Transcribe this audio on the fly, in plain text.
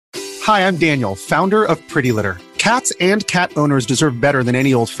Hi, I'm Daniel, founder of Pretty Litter. Cats and cat owners deserve better than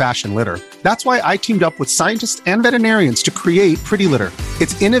any old-fashioned litter. That's why I teamed up with scientists and veterinarians to create Pretty Litter.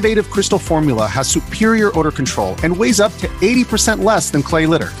 Its innovative crystal formula has superior odor control and weighs up to 80% less than clay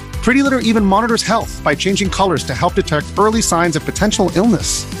litter. Pretty Litter even monitors health by changing colors to help detect early signs of potential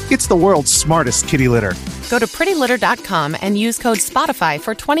illness. It's the world's smartest kitty litter. Go to prettylitter.com and use code SPOTIFY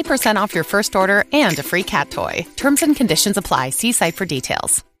for 20% off your first order and a free cat toy. Terms and conditions apply. See site for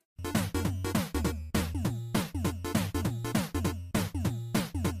details.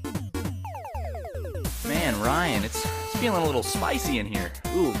 Man, Ryan, it's feeling a little spicy in here.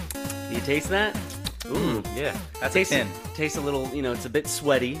 Ooh, do you taste that? Ooh, yeah, that's tastes a 10. Tastes a little, it's a bit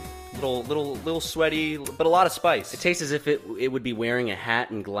sweaty. Little sweaty, but a lot of spice. It tastes as if it would be wearing a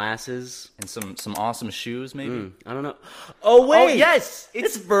hat and glasses And some awesome shoes, maybe. I don't know. Oh wait, Oh, yes!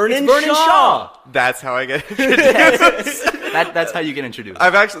 it's Vernon, Vernon Shaw. That's how I get. That's how you get introduced.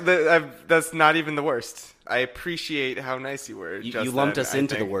 That's not even the worst. I appreciate how nice you were. You lumped us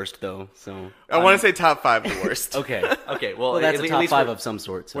into the worst though, so I want to say top 5 the worst. okay. Okay, well, Well, that's at a top least 5 we're- of some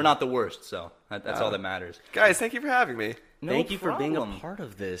sort. So. We're not the worst, so that's all that matters. Guys, thank you for having me. Thank you for being a problem. part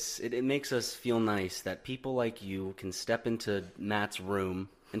of this. It makes us feel nice that people like you can step into Matt's room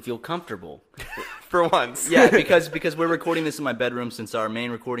and feel comfortable. For once. Yeah, because we're recording this in my bedroom since our main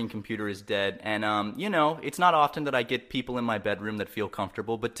recording computer is dead, and it's not often that I get people in my bedroom that feel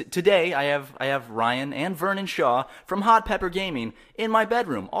comfortable. But today I have Ryan and Vernon Shaw from Hot Pepper Gaming in my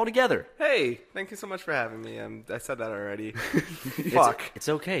bedroom all together. Hey, thank you so much for having me. I said that already. Fuck. It's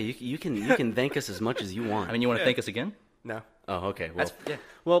okay. You can thank us as much as you want. I mean, you want to thank us again? No. Oh, okay. Well, Yeah.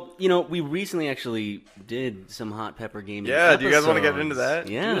 well, we recently actually did some Hot Pepper Gaming. Yeah, do you guys want to get episodes. into that?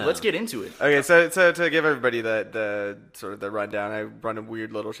 Yeah. Dude, let's get into it. Okay, so to give everybody the sort of the rundown, I run a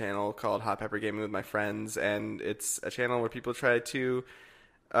weird little channel called Hot Pepper Gaming with my friends, and it's a channel where people try to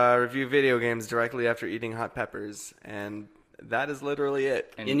review video games directly after eating hot peppers, and that is literally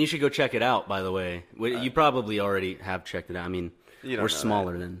it. And you should go check it out, by the way. You probably already have checked it out. I mean, You don't we're know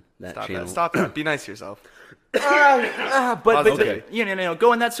smaller than that Stop channel. that. Stop that. Be nice to yourself. But Okay.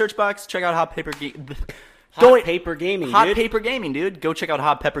 go in that search box, check out Hot Pepper Gaming. Hot Paper Gaming, Hot dude. Paper Gaming, dude. Go check out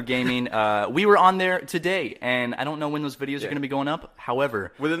Hot Pepper Gaming. We were on there today, and I don't know when those videos are going to be going up.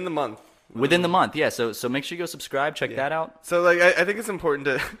 However, Within the month. within the month, yeah. So make sure you go subscribe, check that out. So, I think it's important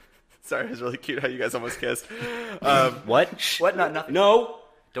to... Sorry, it was really cute how you guys almost kissed. What? What? Not nothing. No.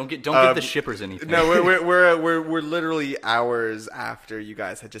 Don't give the shippers anything. No, we're literally hours after you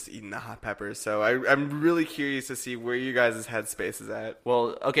guys had just eaten the hot peppers, so I'm really curious to see where you guys' headspace is at.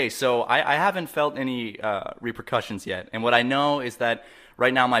 Well, okay, so I haven't felt any repercussions yet, and what I know is that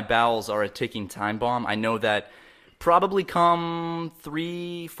right now my bowels are a ticking time bomb. I know that probably come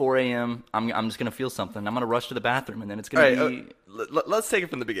 4 a.m., I'm just gonna feel something. I'm gonna rush to the bathroom, and then it's gonna be. Let's take it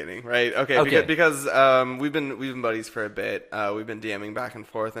from the beginning, right? Okay. Okay. Because we've been buddies for a bit. We've been DMing back and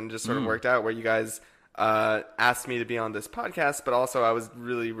forth, and it just sort of worked out where you guys asked me to be on this podcast, but also I was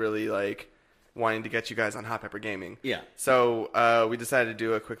really, really wanting to get you guys on Hot Pepper Gaming. Yeah. So we decided to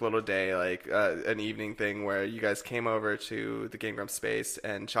do a quick little day, an evening thing where you guys came over to the Game Grumps space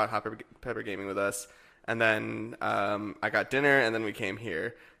and shot Hot Pepper Gaming with us, and then I got dinner, and then we came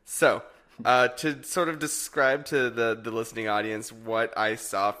here. So. To sort of describe to the listening audience what I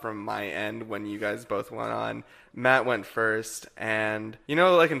saw from my end when you guys both went on, Matt went first, and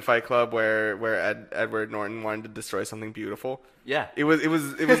like in Fight Club where Edward Norton wanted to destroy something beautiful. Yeah. It was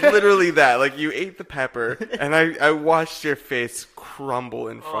literally that. Like, you ate the pepper, and I watched your face crumble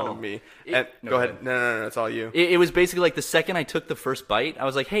in front of me. Go ahead. No, it's all you. It was basically like the second I took the first bite, I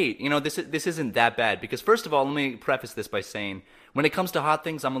was like, hey, this isn't that bad. Because first of all, let me preface this by saying, when it comes to hot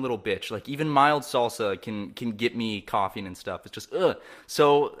things, I'm a little bitch. Like, even mild salsa can get me coughing and stuff. It's just, ugh.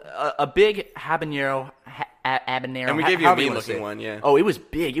 So, a big habanero... habanero. And we gave you a mean-looking one, yeah. Oh, it was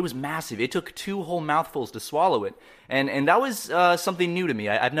big. It was massive. It took 2 whole mouthfuls to swallow it. And that was something new to me.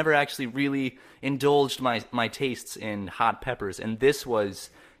 I've never actually really indulged my tastes in hot peppers. And this was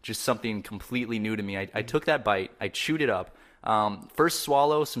just something completely new to me. I took that bite. I chewed it up. First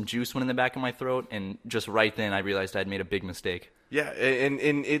swallow, some juice went in the back of my throat. And just right then, I realized I'd made a big mistake. Yeah,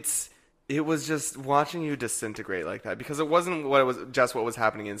 and it was just watching you disintegrate like that, because it wasn't what was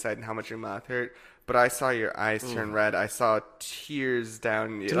happening inside and how much your mouth hurt, but I saw your eyes turn red. I saw tears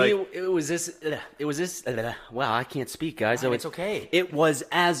down. To me, it was this. Wow, I can't speak, guys. It's okay. It was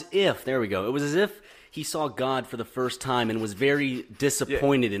as if. There we go. It was as if he saw God for the first time and was very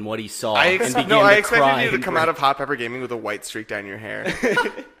disappointed in what he saw. I and began I to expected cry you to and come out of Hot Pepper Gaming with a white streak down your hair.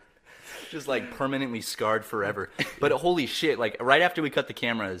 just like permanently scarred forever. But holy shit, like right after we cut the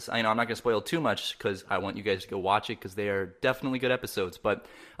cameras, I know I'm not gonna spoil too much because I want you guys to go watch it because they are definitely good episodes. But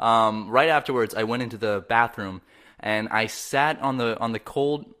right afterwards, I went into the bathroom and I sat on the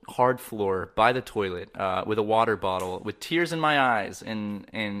cold hard floor by the toilet with a water bottle with tears in my eyes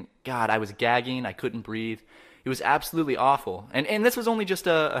and God, I was gagging, I couldn't breathe. It was absolutely awful. And this was only just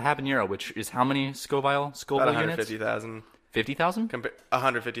a habanero, which is how many Scoville units? About 150,000. 50,000?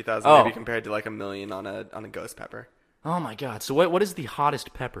 150,000 maybe compared to like a million on a ghost pepper. Oh my God! So what is the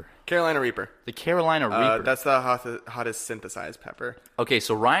hottest pepper? Carolina Reaper. The Carolina Reaper. That's the hottest synthesized pepper. Okay,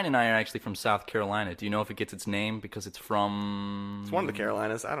 so Ryan and I are actually from South Carolina. Do you know if it gets its name because it's from? It's one of the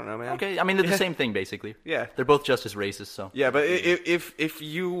Carolinas. I don't know, man. Okay, I mean they're the same thing basically. Yeah, they're both just as racist. So yeah, but if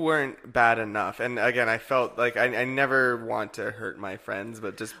you weren't bad enough, and again, I felt like I never want to hurt my friends,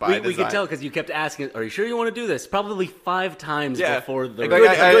 but just by design. We could tell because you kept asking, "Are you sure you want to do this?" Probably 5 times before the.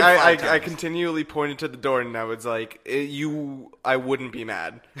 I continually pointed to the door, and I was like, I wouldn't be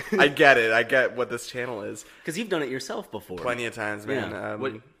mad. I get it. I get what this channel is. Because you've done it yourself before. Plenty of times, man.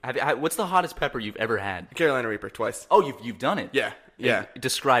 Yeah. What's the hottest pepper you've ever had? Carolina Reaper, twice. Oh, you've done it? Yeah.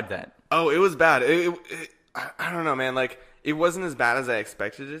 Describe that. Oh, it was bad. I don't know, man. Like, it wasn't as bad as I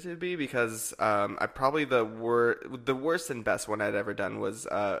expected it to be because I probably the worst and best one I'd ever done was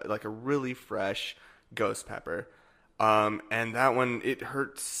like a really fresh ghost pepper. And that one, it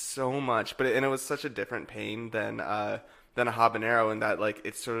hurt so much, and it was such a different pain than a habanero in that, like,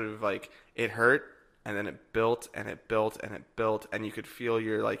 it's sort of like, it hurt, and then it built, and it built, and it built, and you could feel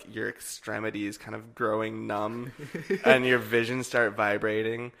your extremities kind of growing numb, and your vision start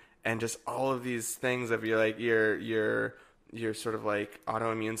vibrating, and just all of these things of your sort of like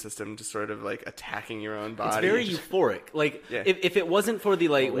autoimmune system just sort of like attacking your own body. It's very euphoric. Like if it wasn't for the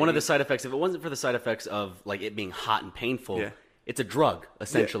one of the side effects, if it wasn't for the side effects of like it being hot and painful, it's a drug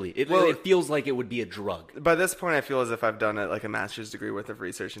essentially. Yeah. It feels like it would be a drug. By this point, I feel as if I've done like a master's degree worth of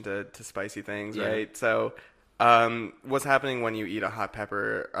research into spicy things, right? So, what's happening when you eat a hot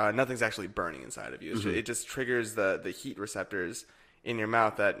pepper? Nothing's actually burning inside of you. It just triggers the heat receptors in your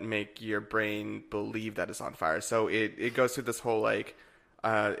mouth that make your brain believe that it's on fire. So it goes through this whole like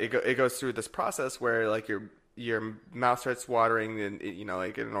it goes through this process where like your mouth starts watering and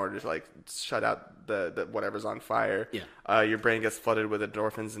like in order to like shut out the whatever's on fire. Your brain gets flooded with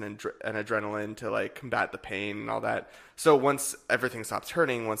endorphins and adrenaline to like combat the pain and all that. So once everything stops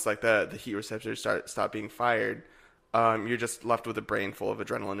hurting, once like the heat receptors stop being fired, you're just left with a brain full of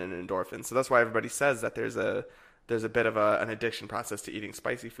adrenaline and endorphins. So that's why everybody says that there's a bit of an addiction process to eating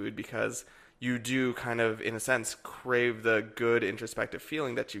spicy food because you do kind of, in a sense, crave the good introspective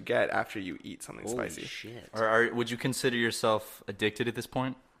feeling that you get after you eat something spicy. Shit. Would you consider yourself addicted at this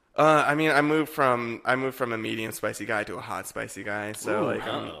point? I mean, I moved from a medium spicy guy to a hot spicy guy. So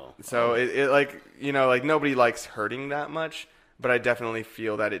it like like nobody likes hurting that much, but I definitely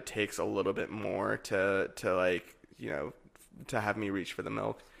feel that it takes a little bit more to like to have me reach for the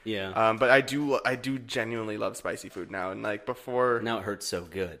milk. Yeah. But I do genuinely love spicy food now, and like before. Now it hurts so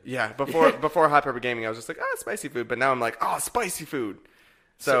good. Yeah. Before Hot Pepper Gaming, I was just like, spicy food. But now I'm like, spicy food.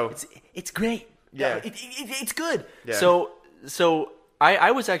 So it's great. Yeah. It's good. Yeah. So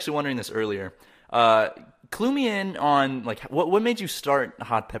I was actually wondering this earlier. Clue me in on like what made you start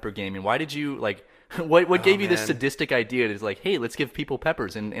Hot Pepper Gaming? Why did you like? What gave you this sadistic idea to like, hey, let's give people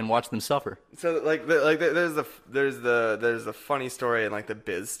peppers and watch them suffer? So there's the funny story and like the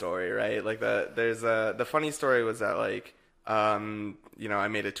biz story, right? Like the funny story was that like I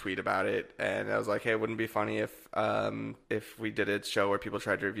made a tweet about it and I was like, hey, it wouldn't be funny if we did a show where people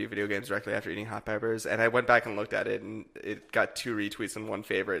tried to review video games directly after eating hot peppers. And I went back and looked at it and it got 2 retweets and 1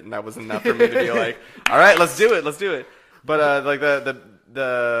 favorite, and that was enough for me to be like, all right, let's do it. But like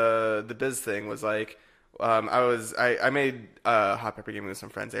the biz thing was like, I made Hot Pepper Gaming with some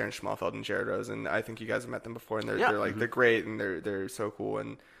friends, Aaron Schmalfeld and Jared Rose, and I think you guys have met them before, and they're great and they're so cool.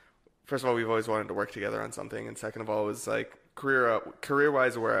 And first of all, we've always wanted to work together on something, and second of all, it was like career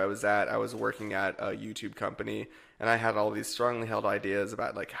wise where I was working at a YouTube company, and I had all these strongly held ideas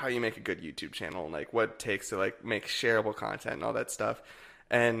about like how you make a good YouTube channel and like what it takes to like make shareable content and all that stuff.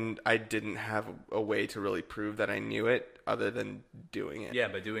 And I didn't have a way to really prove that I knew it other than doing it. Yeah,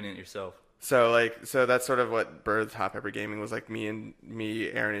 by doing it yourself. So that's sort of what birthed Hot Pepper Gaming was like me,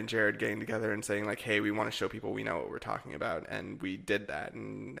 Aaron, and Jared getting together and saying like, hey, we want to show people we know what we're talking about, and we did that,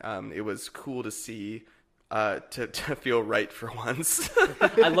 and it was cool to see, to feel right for once.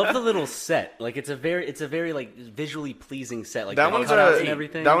 I love the little set. Like it's a very like visually pleasing set. Like that one's and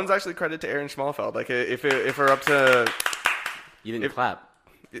everything. That one's actually credit to Aaron Schmalfeld. Like if we're up to, you didn't clap.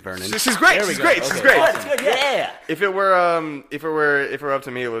 Vernon. She's great. She's great. She's great. That's good. Yeah. If it were up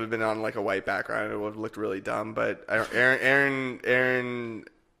to me, it would have been on like a white background. It would have looked really dumb. But Aaron,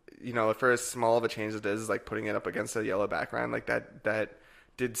 you know, for as small of a change as it is like putting it up against a yellow background, like that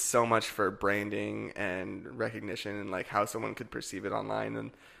did so much for branding and recognition and like how someone could perceive it online.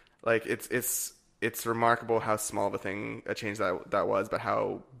 And like it's remarkable how small of a change that was, but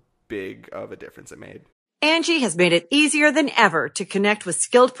how big of a difference it made. Angie has made it easier than ever to connect with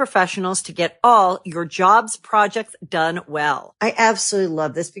skilled professionals to get all your jobs projects done well. I absolutely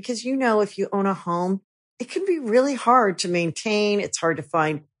love this because, you know, if you own a home, it can be really hard to maintain. It's hard to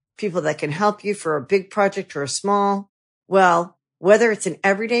find people that can help you for a big project or a small. Well, whether it's in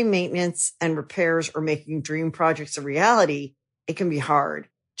everyday maintenance and repairs or making dream projects a reality, it can be hard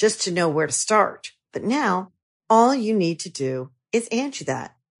just to know where to start. But now all you need to do is Angie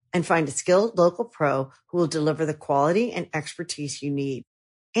that and find a skilled local pro who will deliver the quality and expertise you need.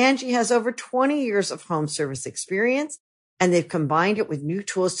 Angie has over 20 years of home service experience, and they've combined it with new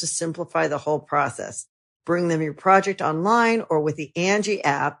tools to simplify the whole process. Bring them your project online or with the Angie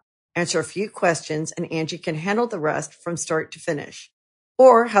app, answer a few questions, and Angie can handle the rest from start to finish.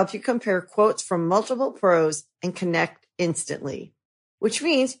 Or help you compare quotes from multiple pros and connect instantly, which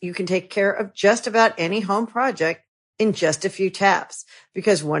means you can take care of just about any home project in just a few taps.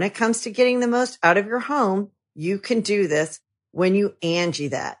 Because when it comes to getting the most out of your home, you can do this when you Angie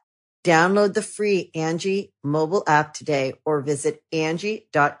that. Download the free Angie mobile app today or visit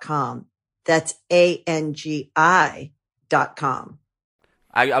Angie.com. That's ANGI.com.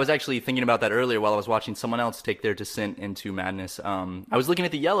 I was actually thinking about that earlier while I was watching someone else take their descent into madness. I was looking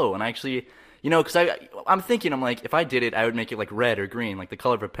at the yellow, and I actually, you know, because I'm thinking, I'm like, if I did it, I would make it like red or green, like the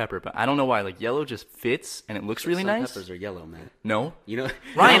color of a pepper. But I don't know why. Like yellow just fits, and it looks really nice. Peppers are yellow, man. No, you know,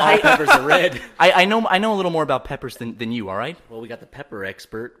 Ryan, all peppers are red. I know a little more about peppers than you. All right. Well, we got the pepper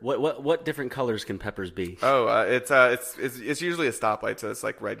expert. What different colors can peppers be? Oh, it's usually a stoplight, so it's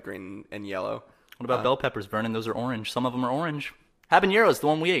like red, green, and yellow. What about bell peppers, Vernon? Those are orange. Some of them are orange. Habaneros, the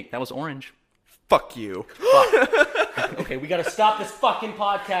one we ate, that was orange. Fuck you. Okay, we gotta stop this fucking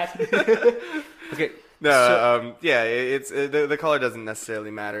podcast. Okay. No, the color doesn't necessarily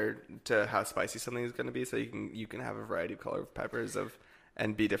matter to how spicy something is going to be. So you can have a variety of color of peppers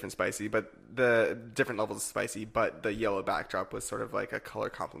and be different spicy, but the different levels of spicy. But the yellow backdrop was sort of like a color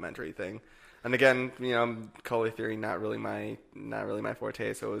complementary thing. And again, you know, color theory not really my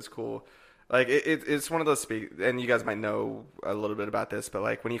forte, so it was cool. Like it's one of those and you guys might know a little bit about this, but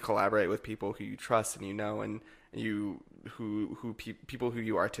like when you collaborate with people who you trust and you know, and people who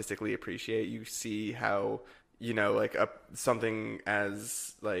you artistically appreciate, you see how, you know, like something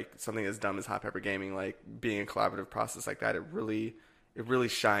as dumb as Hot Pepper Gaming, like being a collaborative process like that, it really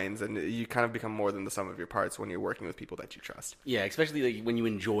shines, and you kind of become more than the sum of your parts when you're working with people that you trust. Yeah, especially like when you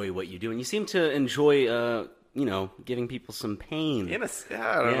enjoy what you do, and you seem to enjoy you know, giving people some pain. I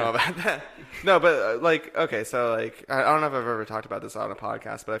don't know about that. No, but okay, so like, I don't know if I've ever talked about this on a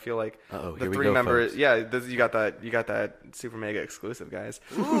podcast, but I feel like the three members. Yeah, you got that super mega exclusive, guys.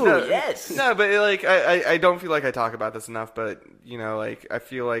 Ooh, no, yes. No, but like, I don't feel like I talk about this enough, but you know, like, I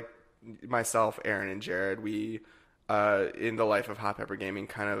feel like myself, Aaron, and Jared, we in the life of Hot Pepper Gaming,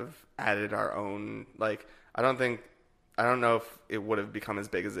 kind of added our own. Like, I don't know if it would have become as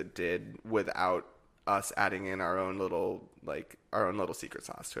big as it did without us adding in our own little secret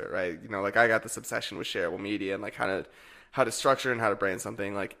sauce to it, right? You know, like I got this obsession with shareable media and like how to structure and how to brand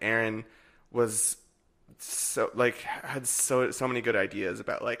something. Like Aaron was had so many good ideas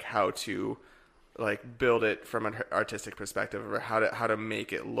about like how to like build it from an artistic perspective, or how to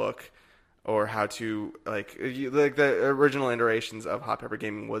make it look, or how to like the original iterations of Hot Pepper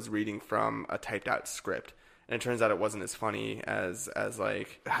Gaming was reading from a typed out script. And it turns out it wasn't as funny as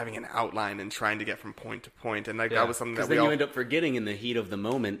like having an outline and trying to get from point to point. And like that was something that we then you end up forgetting in the heat of the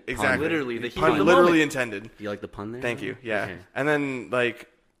moment. Exactly. Pun, literally, the heat pun of the literally moment. Intended. Do you like the pun there? Thank you. Yeah. Okay. And then like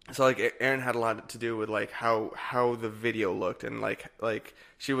Aaron had a lot to do with like how the video looked, and like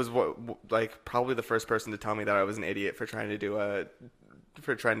she was probably the first person to tell me that I was an idiot for trying to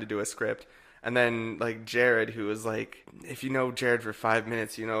do a script. And then like Jared, who was like, if you know Jared for 5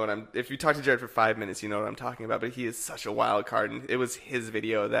 minutes, you know if you talk to Jared for 5 minutes, you know what I'm talking about. But he is such a wild card, and it was his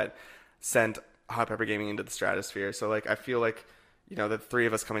video that sent Hot Pepper Gaming into the stratosphere. So like I feel like, you know, the three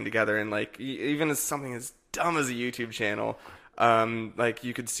of us coming together, and like even as something as dumb as a YouTube channel, like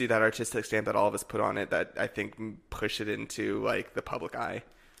you could see that artistic stamp that all of us put on it that I think pushed it into like the public eye.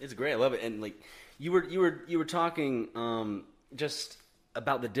 It's great. I love it. And like you were talking just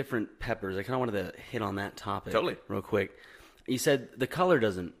about the different peppers. I kind of wanted to hit on that topic real quick. You said the color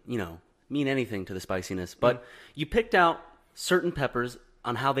doesn't, you know, mean anything to the spiciness, but you picked out certain peppers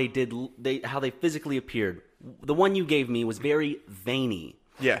on how they physically appeared. The one you gave me was very veiny.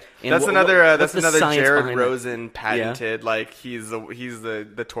 Yeah, and that's another science Jared Rosen patented. Yeah. Like he's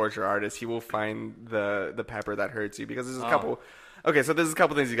the torture artist. He will find the pepper that hurts you because there's a couple. Okay, so there's a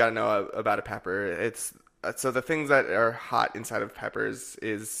couple things you got to know about a pepper. It's so the things that are hot inside of peppers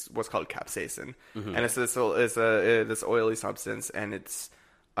is what's called capsaicin, and it's this oily substance, and it's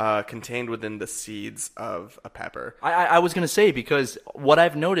contained within the seeds of a pepper. I was going to say, because what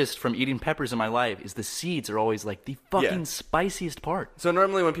I've noticed from eating peppers in my life is the seeds are always like the fucking spiciest part. So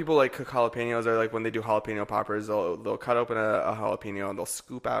normally when people like cook jalapenos, or like when they do jalapeno poppers, they'll cut open a jalapeno and they'll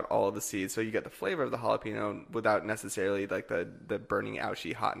scoop out all of the seeds, so you get the flavor of the jalapeno without necessarily like the burning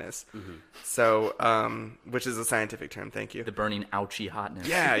ouchy hotness. So which is a scientific term. Thank you. The burning ouchy hotness.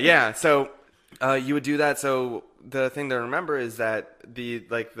 Yeah. So you would do that. So the thing to remember is that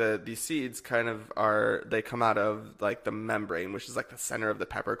these seeds kind of they come out of like the membrane, which is like the center of the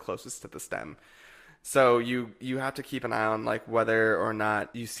pepper closest to the stem. So you have to keep an eye on like whether or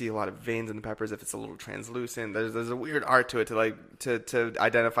not you see a lot of veins in the peppers. If it's a little translucent, there's a weird art to it to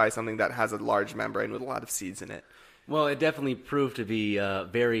identify something that has a large membrane with a lot of seeds in it. Well, it definitely proved to be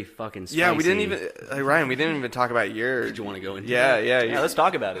very fucking spicy. Yeah, we didn't even Ryan. We didn't even talk about your. Did you want to go into? Yeah. Let's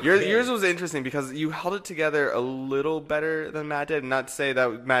talk about it. Yours was interesting because you held it together a little better than Matt did. Not to say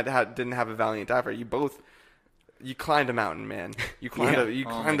that Matt didn't have a valiant effort. You climbed a mountain, man. You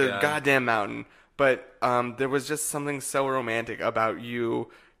climbed a goddamn mountain. But there was just something so romantic about you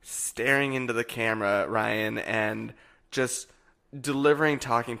staring into the camera, Ryan, and just delivering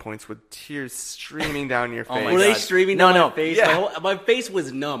talking points with tears streaming down your face. Were they streaming down my face? Yeah. My face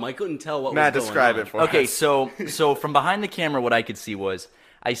was numb. I couldn't tell what Matt, was going describe on. it for Okay, us. so from behind the camera, what I could see was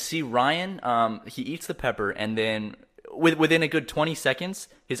I see Ryan. He eats the pepper, and then within a good 20 seconds,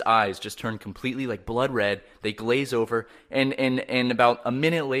 his eyes just turn completely like blood red. They glaze over, and about a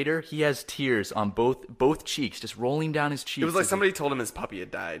minute later, he has tears on both cheeks, just rolling down his cheeks. It was like somebody told him his puppy had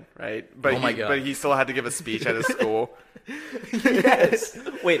died, right? But oh my God. But he still had to give a speech at his school. Yes.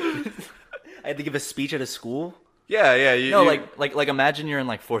 Wait, I had to give a speech at a school? Yeah. Like imagine you're in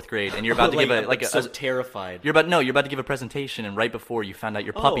like 4th grade and you're about to give so terrified. You're about to give a presentation, and right before you found out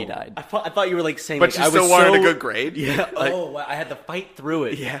your puppy died. I thought you were like saying, but like, you I still was wanted so, a good grade. Yeah. I had to fight through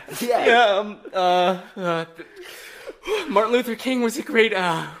it. Yeah. Martin Luther King was a great.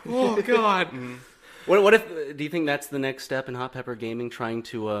 Oh God. What if? Do you think that's the next step in Hot Pepper Gaming? Trying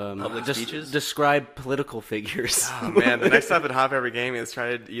to Public speeches? describe political figures. Oh man, the next step in Hot Pepper Gaming is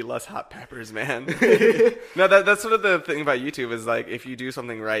try to eat less hot peppers, man. No, that's sort of the thing about YouTube is like if you do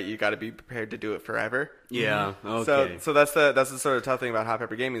something right, you got to be prepared to do it forever. Yeah. Okay. So that's the sort of tough thing about Hot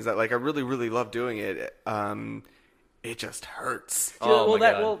Pepper Gaming is that like I really really love doing it. It just hurts.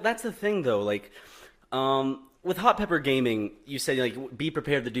 Well, that's the thing though. Like, with Hot Pepper Gaming, you said like be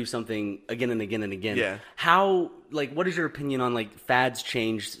prepared to do something again and again and again. Yeah. How what is your opinion on like fads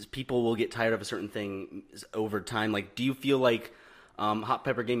change? People will get tired of a certain thing over time. Like, do you feel like Hot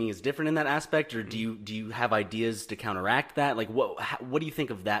Pepper Gaming is different in that aspect, or do you have ideas to counteract that? Like, what do you think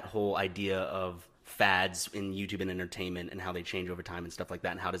of that whole idea of fads in YouTube and entertainment and how they change over time and stuff like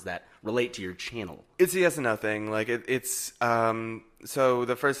that, and how does that relate to your channel? It's a yes and no thing. Like it's so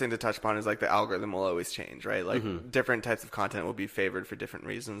the first thing to touch upon is like the algorithm will always change, right? Like different types of content will be favored for different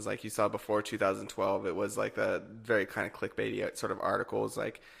reasons. Like you saw before 2012, it was like the very kind of clickbaity sort of articles.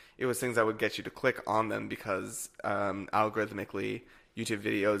 Like it was things that would get you to click on them because algorithmically YouTube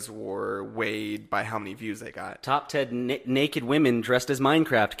videos were weighed by how many views they got. Top 10 naked women dressed as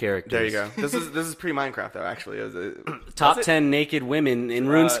Minecraft characters. There you go. This is pre-Minecraft though. Actually, Top 10 naked women in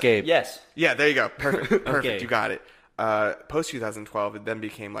RuneScape. Yes. Yeah, there you go. Perfect. Okay. You got it. Post 2012, it then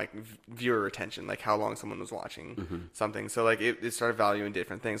became like viewer retention, like how long someone was watching something. So like it started valuing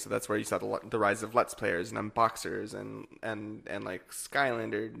different things. So that's where you saw the rise of Let's Players and unboxers and like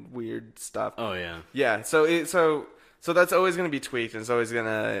Skylander weird stuff. Oh yeah. Yeah. So that's always going to be tweaked, and it's always going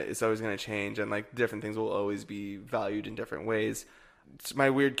to change, and like different things will always be valued in different ways. My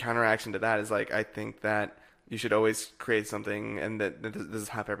weird counteraction to that is like I think that you should always create something, and that this is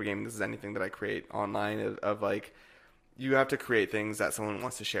Hot Pepper Gaming. This is anything that I create online of like you have to create things that someone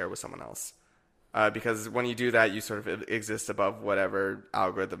wants to share with someone else. Because when you do that, you sort of exist above whatever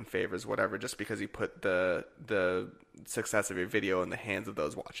algorithm favors whatever, just because you put the success of your video in the hands of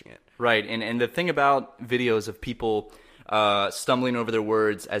those watching it. Right, and the thing about videos of people stumbling over their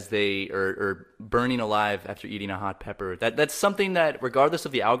words as they are burning alive after eating a hot pepper, that's something that regardless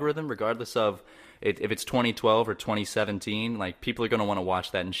of the algorithm, regardless of if it's 2012 or 2017, like people are going to want to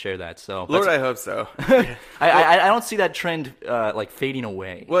watch that and share that. So Lord, I hope so. I don't see that trend like fading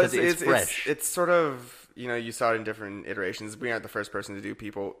away. Well, it's fresh. It's sort of you saw it in different iterations. We aren't the first person to do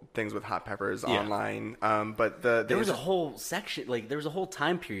things with hot peppers online. But there was a whole section, like there was a whole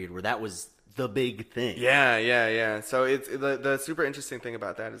time period where that was the big thing. Yeah. So it's the super interesting thing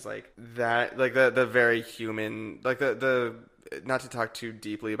about that is like that, like the very human, like the not to talk too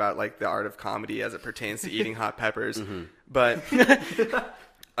deeply about like the art of comedy as it pertains to eating hot peppers, but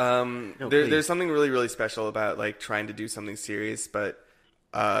there's something really, really special about like trying to do something serious, but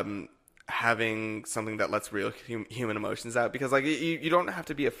having something that lets real human emotions out, because like you don't have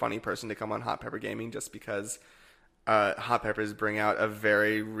to be a funny person to come on Hot Pepper Gaming, just because hot peppers bring out a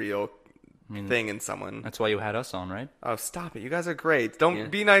very real thing in someone. That's why you had us on, right? Oh, stop it. You guys are great. Don't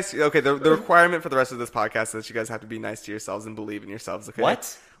be nice. Okay, the requirement for the rest of this podcast is that you guys have to be nice to yourselves and believe in yourselves, okay?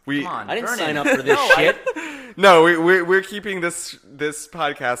 What? Come on, I didn't Vernon. sign up for this shit. No, we're keeping this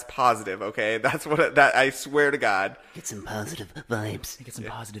podcast positive, okay? That's what I swear to God. Get some positive vibes. Get some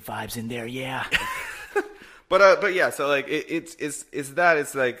positive vibes in there, yeah. But yeah, so like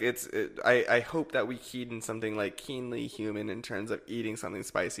I hope that we keyed in something like keenly human in terms of eating something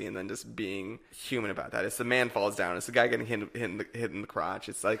spicy and then just being human about that. It's the man falls down. It's the guy getting hit in the crotch.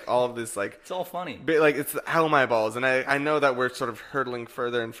 It's like all of this like It's all funny. But like it's the ow my balls, and I know that we're sort of hurtling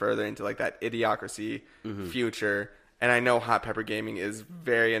further and further into like that idiocracy future. And I know Hot Pepper Gaming is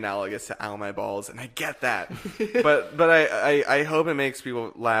very analogous to Ow My Balls, and I get that. but I hope it makes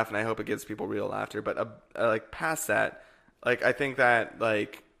people laugh, and I hope it gives people real laughter. But like past that, like I think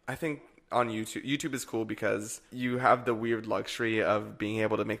on YouTube is cool because you have the weird luxury of being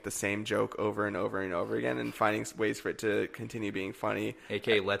able to make the same joke over and over and over again, and finding ways for it to continue being funny.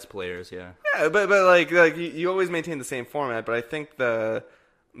 AKA Let's Players, yeah. Yeah, but like you always maintain the same format. But I think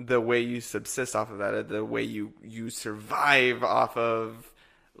the way you subsist off of that, the way you survive off of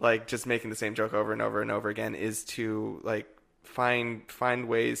like just making the same joke over and over and over again, is to like find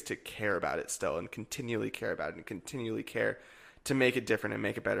ways to care about it still, and continually care about it, and continually care to make it different and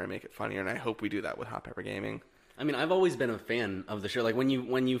make it better and make it funnier. And I hope we do that with Hot Pepper Gaming. I mean, I've always been a fan of the show. Like when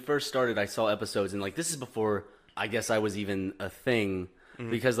you first started, I saw episodes, and like this is before I guess I was even a thing,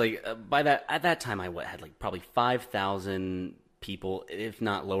 because like at that time I had like probably 5,000 people, if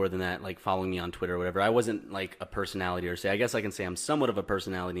not lower than that, like following me on Twitter or whatever. I wasn't like a personality, or I guess I can say I'm somewhat of a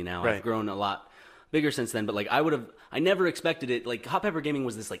personality now. Right. I've grown a lot bigger since then, but like I never expected it. Like Hot Pepper Gaming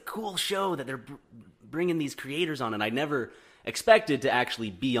was this like cool show that they're bringing these creators on, and I never expected to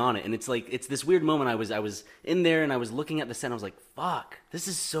actually be on it. And it's like, it's this weird moment. I was in there and I was looking at the set and I was like, fuck, this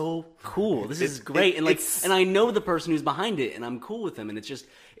is so cool. This is great. And like, and I know the person who's behind it, and I'm cool with them. And it's just,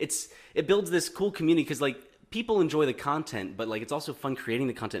 it builds this cool community, because like, people enjoy the content, but like it's also fun creating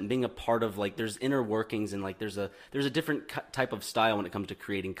the content and being a part of, like, there's inner workings, and like there's a different type of style when it comes to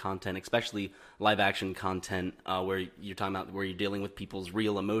creating content, especially live action content, where you're talking about where you're dealing with people's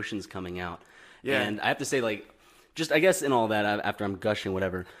real emotions coming out. Yeah. And I have to say, like, just I guess in all that, after I'm gushing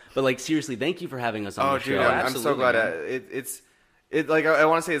whatever, but like seriously, thank you for having us on the show. Oh, dude, I'm so glad. It like I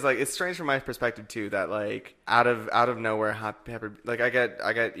want to say is like it's strange from my perspective too, that like out of nowhere Hot Pepper, like I get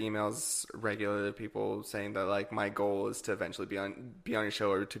emails regularly of people saying that like my goal is to eventually be on your show,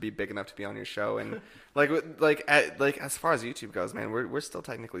 or to be big enough to be on your show, and like as far as YouTube goes, man, we're still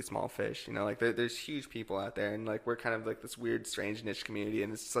technically small fish, you know, like there's huge people out there, and like we're kind of like this weird strange niche community,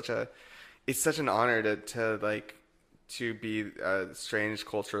 and it's such an honor to be a strange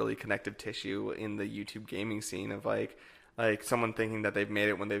culturally connective tissue in the YouTube gaming scene of like someone thinking that they've made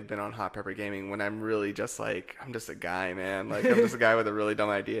it when they've been on Hot Pepper Gaming, when I'm really just like, I'm just a guy, man. Like, I'm just a guy with a really dumb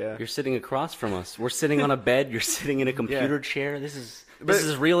idea. You're sitting across from us. We're sitting on a bed. You're sitting in a computer chair. This is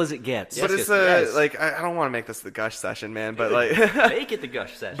as real as it gets. But it's like, I don't want to make this the gush session, man, but like make it the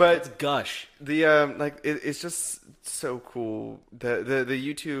gush session. But it's gush. It's just so cool. The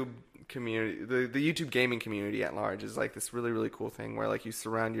YouTube community, the YouTube gaming community at large is like this really, really cool thing where like you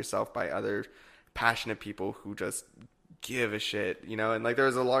surround yourself by other passionate people who just give a shit, you know. And like there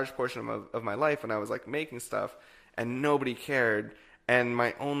was a large portion of my life when I was like making stuff and nobody cared, and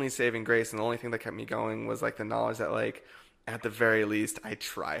my only saving grace and the only thing that kept me going was like the knowledge that like at the very least I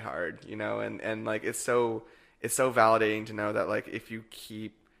try hard, you know. And like it's so validating to know that like if you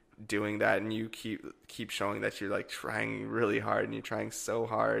keep doing that and you keep showing that you're like trying really hard and you're trying so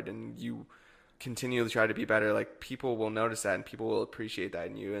hard and you continually try to be better, like people will notice that and people will appreciate that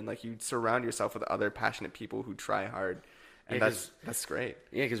in you, and like you surround yourself with other passionate people who try hard, and that's great.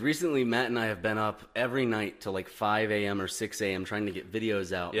 Yeah, because recently Matt and I have been up every night till like 5 a.m. or 6 a.m. trying to get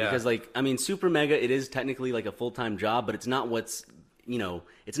videos out. Yeah. Because like, I mean, Super Mega, it is technically like a full-time job, but it's not what's, you know,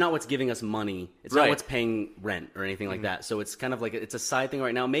 it's not what's giving us money. It's not what's paying rent or anything like that. So it's kind of like, it's a side thing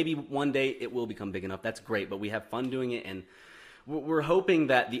right now. Maybe one day it will become big enough. That's great, but we have fun doing it, and we're hoping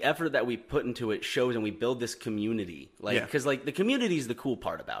that the effort that we put into it shows, and we build this community. Because the community is the cool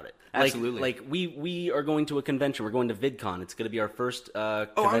part about it. Absolutely. Like we are going to a convention. We're going to VidCon. It's going to be our first convention.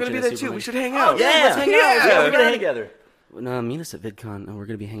 I'm gonna be as there too. Superman. We should hang out. Let's hang out. Yeah, we're gonna hang together. No, meet us at VidCon. We're going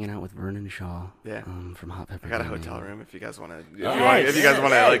to be hanging out with Vernon Shaw. Yeah. From Hot Pepper. I got a Gaming. hotel room if you guys want to. Yes. If you guys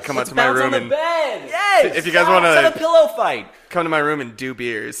want to like come up to my Bounce room on the and bed. Yes. If you guys Stop. wanna- Let's have a pillow fight. come to my room and do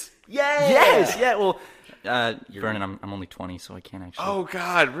beers. Yes. Yeah. Well, Vernon, I'm only 20, so I can't actually. Oh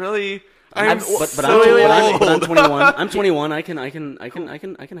God, really? But I'm I'm so but I'm old. 21. I'm 21. I can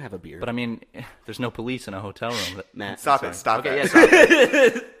have a beer. But I mean, there's no police in a hotel room. Matt, Stop it! Stop Okay, it! yeah, stop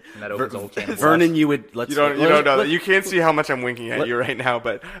it. And that opens a whole can of worms. Vernon, you would You don't know that. You can't see how much I'm winking at you right now,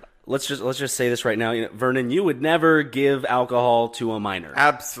 but Let's just say this right now. Vernon, you would never give alcohol to a minor.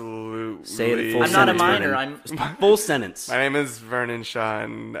 absolutely. Say it full I'm not a sentence, minor. Vernon. Full sentence. My name is Vernon Shaw,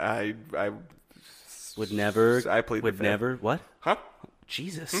 and I Would never. I plead the Would fifth. never. What? Huh?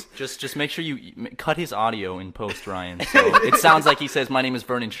 Jesus. Just make sure you cut his audio in post, Ryan. So it sounds like he says, "My name is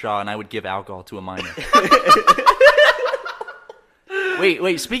Vernon Shaw, and I would give alcohol to a minor."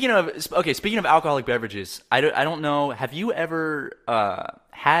 Wait. Speaking of alcoholic beverages, I don't know. Have you ever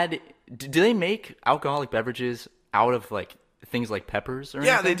had? Do they make alcoholic beverages out of like things like peppers or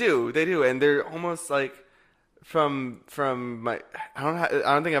Yeah, anything? they do, and they're almost like from my. I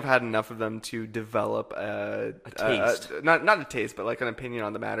don't think I've had enough of them to develop a taste. Not a taste, but like an opinion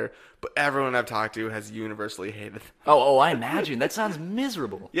on the matter. But everyone I've talked to has universally hated them. Oh, I imagine that sounds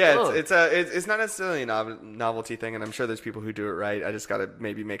miserable. Yeah, Ugh. it's not necessarily a novelty thing, and I'm sure there's people who do it right. I just got to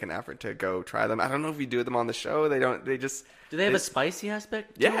maybe make an effort to go try them. I don't know if we do them on the show. They don't. They just. Do they have a spicy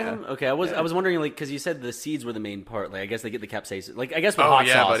aspect? To Yeah. them? Okay. I was wondering like because you said the seeds were the main part. Like I guess they get the capsaicin. Like I guess with Oh, hot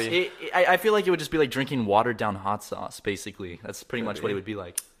yeah, sauce. buddy. I feel like it would just be like drinking watered down hot sauce. Basically, that's pretty much what it would be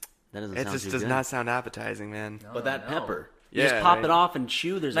like. That doesn't It sound just too does good. not sound appetizing, man. But that no. pepper. You Yeah, just pop right. it off and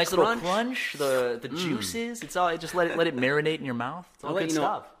chew. There's Nice a little crunch. crunch. The juices. It's all. Just let it marinate in your mouth. It's all I'll let good you know,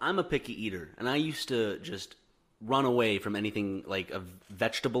 stuff. I'm a picky eater, and I used to just run away from anything like a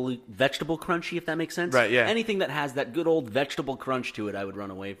vegetable crunchy, if that makes sense. Right, yeah. Anything that has that good old vegetable crunch to it, I would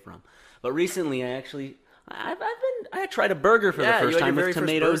run away from. But recently, I tried a burger for Yeah, the you first had your time very with first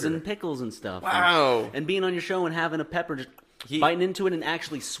tomatoes burger. and pickles and stuff. Wow. And being on your show and having a pepper, just biting into it and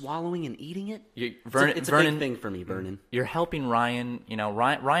actually swallowing and eating it. It's a Vernon- big thing for me, Vernon. You're helping Ryan. You know,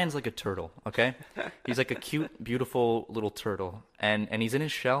 Ryan's like a turtle. Okay, he's like a cute, beautiful little turtle, and he's in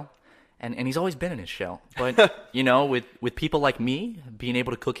his shell. And he's always been in his shell. But, you know, with people like me being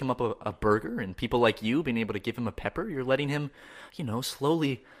able to cook him up a burger and people like you being able to give him a pepper, you're letting him, you know,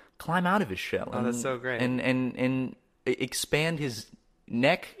 slowly climb out of his shell. Oh, that's so great. And expand his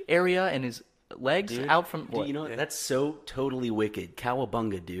neck area and his legs out from... Dude, you know what? That's so totally wicked.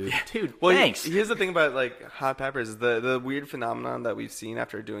 Cowabunga, dude. Dude, Well, thanks. here's the thing about like hot peppers. The weird phenomenon that we've seen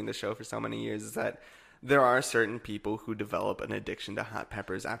after doing the show for so many years is that there are certain people who develop an addiction to hot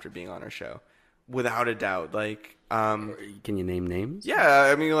peppers after being on our show, without a doubt. Like, Can you name names? yeah,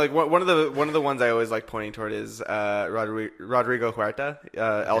 I mean, like one of the ones I always like pointing toward is Rodrigo Huerta,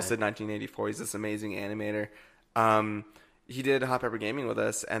 Elsa 1984. He's this amazing animator. He did Hot Pepper Gaming with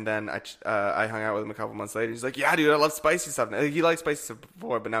us, and then I hung out with him a couple months later. He's like, "Yeah, dude, I love spicy stuff." He liked spicy stuff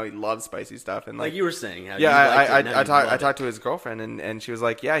before, but now he loves spicy stuff. And Like you were saying. How yeah, you liked it, now you I love talked it. to his girlfriend, and she was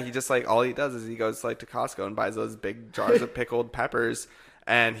like, yeah, he just like all he does is he goes like to Costco and buys those big jars of pickled peppers,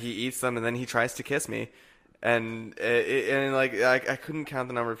 and he eats them, and then he tries to kiss me, and I couldn't count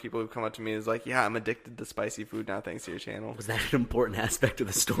the number of people who come up to me and is like, yeah, I'm addicted to spicy food now thanks to your channel. Was that an important aspect of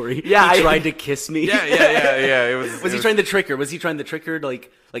the story? Yeah, he tried to kiss me. Yeah. It was. Was he trying to trick her? Was he trying to trick her to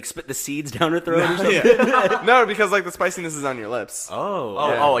like spit the seeds down her throat or something? Yeah. No, because like the spiciness is on your lips.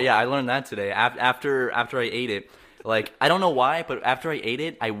 Oh yeah, I learned that today. After I ate it, like I don't know why, but after I ate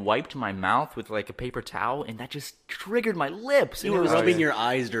it, I wiped my mouth with like a paper towel, and that just triggered my lips. You And it were was rubbing yeah. your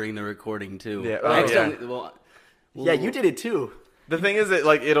eyes during the recording too. Yeah. I Oh, accidentally- well, yeah, you did it too. The thing is that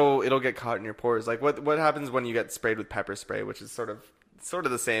like it'll get caught in your pores. Like what happens when you get sprayed with pepper spray, which is sort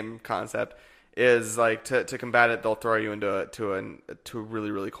of the same concept, is like to combat it, they'll throw you into a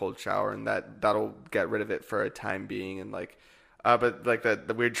really really cold shower, and that'll get rid of it for a time being, and like. But like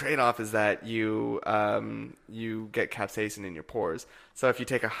the weird trade-off is that you get capsaicin in your pores. So if you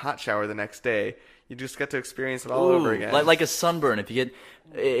take a hot shower the next day, you just get to experience it all over again. Like a sunburn. If you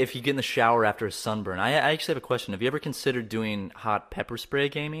get in the shower after a sunburn. I actually have a question. Have you ever considered doing hot pepper spray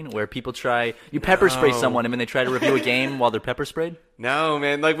gaming, where people pepper spray someone and then they try to review a game while they're pepper sprayed? No,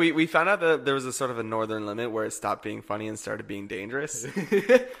 man. Like we found out that there was a sort of a northern limit where it stopped being funny and started being dangerous.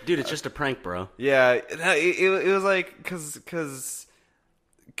 dude, it's just a prank, bro. Yeah, it was like because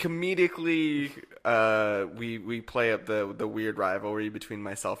comedically, we play up the weird rivalry between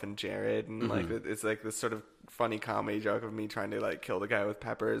myself and Jared, and like it's like this sort of funny comedy joke of me trying to like kill the guy with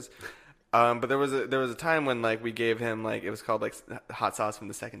peppers. But there was a time when like we gave him like, it was called like hot sauce from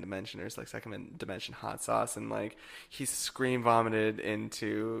the second dimension, or it's like second dimension hot sauce, and like he scream vomited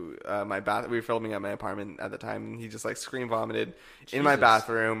into my bath. We were filming at my apartment at the time, and he just like scream vomited in my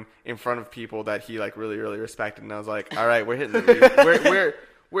bathroom in front of people that he like really really respected. And I was like, all right, we're hitting the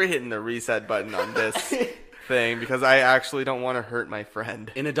we're hitting the reset button on this thing, because I actually don't want to hurt my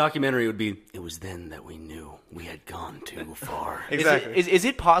friend. In a documentary, it would be, it was then that we knew we had gone too far. Exactly. Is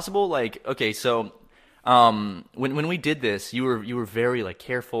it possible, like, okay, so when we did this, you were very like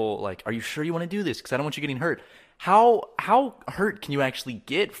careful, like, are you sure you want to do this? Because I don't want you getting hurt. How hurt can you actually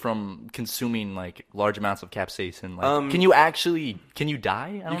get from consuming like large amounts of capsaicin? Like, can you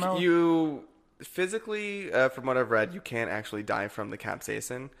die? I don't know. You physically, from what I've read, you can't actually die from the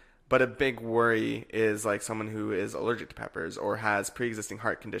capsaicin. But a big worry is like someone who is allergic to peppers or has pre-existing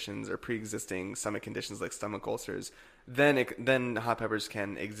heart conditions or pre-existing stomach conditions like stomach ulcers. Then hot peppers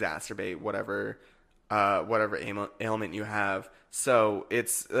can exacerbate whatever ailment you have. So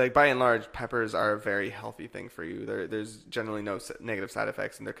it's like, by and large, peppers are a very healthy thing for you. There's generally no negative side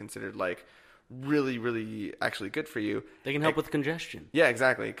effects, and they're considered like really, really actually good for you. They can help with congestion. Yeah,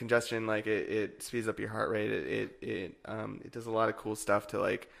 exactly. Congestion, like it speeds up your heart rate. It does a lot of cool stuff to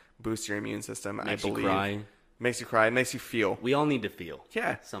like boost your immune system. Makes I believe. you cry. Makes you cry. It makes you feel. We all need to feel.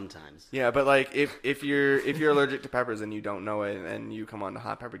 Yeah. Sometimes. Yeah, but like if you're allergic to peppers and you don't know it, and you come on to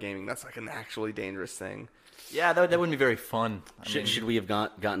Hot Pepper Gaming, that's like an actually dangerous thing. Yeah, that wouldn't be very fun. Should we have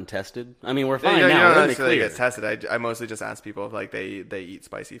gotten tested? I mean, we're Yeah, fine you now. don't We're necessarily clear. get tested. I mostly just ask people if like they eat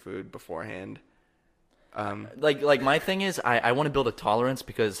spicy food beforehand. Like my thing is, I want to build a tolerance,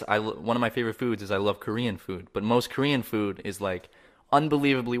 because one of my favorite foods is I love Korean food, but most Korean food is like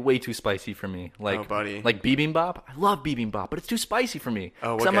unbelievably way too spicy for me. Like, oh, buddy. Like bibimbap. I love bibimbap, but it's too spicy for me.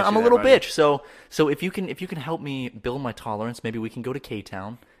 Oh, 'Cause what I'm gets a you little there, bitch. So if you can help me build my tolerance, maybe we can go to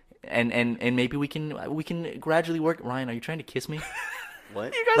K-Town, and maybe we can gradually work. Ryan, are you trying to kiss me?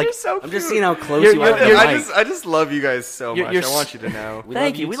 What? You guys Like, are so cute. I'm just seeing how close you are. to the mic. I just love you guys so much. You're I want you to know.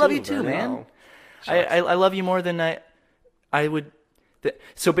 Thank you. We love you too, Vernon. man. Wow. I love you more than I would.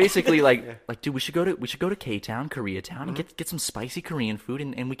 So basically, like, dude, we should go to K-Town, Koreatown, and get some spicy Korean food,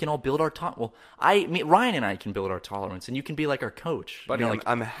 and we can all build our tolerance. Well, Ryan and I can build our tolerance, and you can be like our coach. Buddy, you know, like,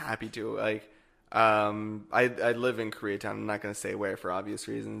 I'm happy to. Like, I live in Koreatown. I'm not going to say where for obvious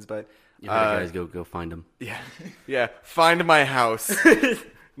reasons, but You heard it, guys. Go find him. yeah. Find my house.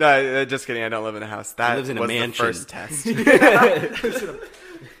 No, just kidding. I don't live in a house. That lives in a was mansion. the first test.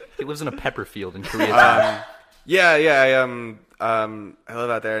 he lives in a pepper field in Koreatown. I live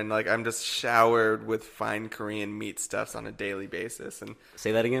out there, and like I'm just showered with fine Korean meat stuffs on a daily basis, and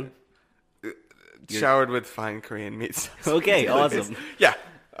Say that again. showered with fine Korean meat stuffs. Okay, on a daily awesome. basis. Yeah.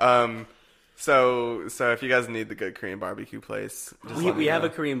 So if you guys need the good Korean barbecue place, just let me We have know.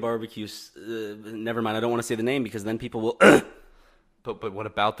 a Korean barbecue. Never mind. I don't want to say the name because then people will. But what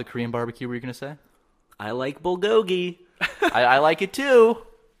about the Korean barbecue? Were you gonna say? I like bulgogi. I like it too.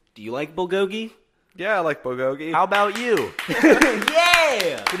 Do you like bulgogi? Yeah, I like bulgogi. How about you?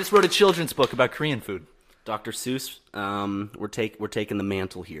 Yeah. We just wrote a children's book about Korean food. Dr. Seuss. We're taking the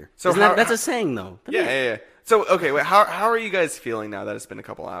mantle here. So Isn't how- that's a saying though. Yeah. So okay, wait. How are you guys feeling now that it's been a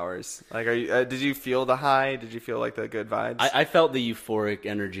couple hours? Like, are you? Did you feel the high? Did you feel like the good vibes? I felt the euphoric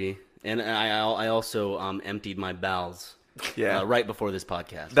energy, and I also emptied my bowels. Yeah. Right before this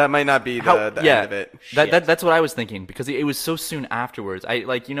podcast. That might not be the end of it. That's what I was thinking, because it was so soon afterwards. I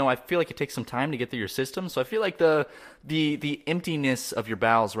feel like it takes some time to get through your system. So I feel like the emptiness of your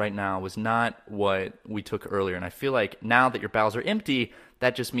bowels right now was not what we took earlier. And I feel like now that your bowels are empty,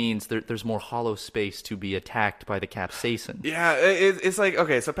 that just means there's more hollow space to be attacked by the capsaicin. Yeah, it's like,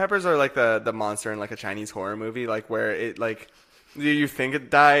 okay, so peppers are like the monster in like a Chinese horror movie, like where it like you think it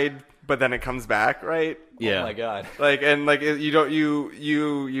died, but then it comes back, right? Yeah. Oh my god. Like, and like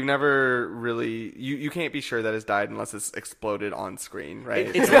you never really you can't be sure that it's died unless it's exploded on screen, right?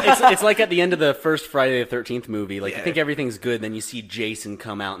 It's like at the end of the first Friday the 13th movie. Like, Yeah. you think everything's good, then you see Jason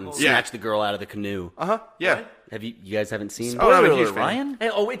come out and snatch the girl out of the canoe. Yeah. Have you guys haven't seen? Oh, I'm a Spoiler huge alert, fan. Ryan.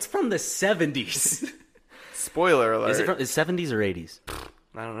 Hey, it's from the 70s. Spoiler alert. Is it from is 70s or 80s?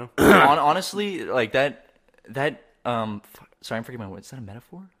 I don't know. Honestly, like that. Sorry, I'm forgetting my word. Is that a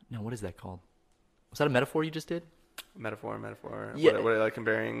metaphor? No, what is that called? Was that a metaphor you just did? Metaphor. Yeah. What like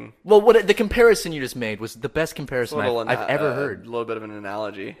comparing? Well, the comparison you just made was the best comparison I've ever heard. A little bit of an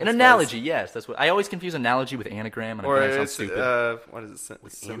analogy. An analogy, yes. That's what I always confuse analogy with anagram, and Or I sound it's stupid. what is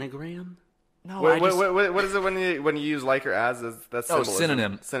it? Anagram? No, what is it when you use like or as? That's symbolism.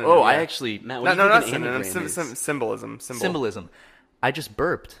 Synonym. Synonym. Oh, Yeah. I actually Matt, No, what do you not think an synonym. anagram is? Symbolism. symbolism. I just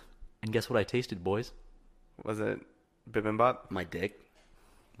burped, and guess what I tasted, boys? Was it bibimbap? My dick.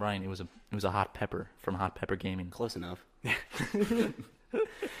 Ryan, it was a hot pepper from Hot Pepper Gaming. Close enough.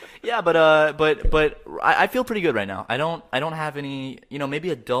 Yeah, but I feel pretty good right now. I don't have any, maybe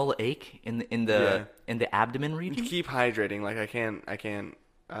a dull ache in the abdomen region. Keep hydrating. Like I can't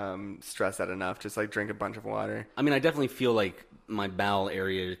stress that enough. Just like drink a bunch of water. I mean, I definitely feel like my bowel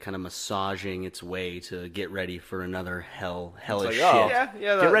area kind of massaging its way to get ready for another hellish shit. Yeah.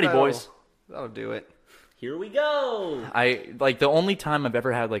 Get ready, boys. That'll do it. Here we go. The only time I've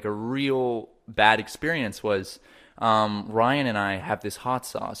ever had like a real bad experience was Ryan and I have this hot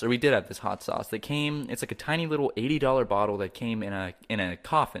sauce, or we did have this hot sauce that came. It's like a tiny little $80 bottle that came in a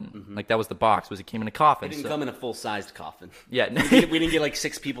coffin. Mm-hmm. Like that was the box. It came in a coffin. It didn't come in a full-sized coffin. Yeah, we didn't get like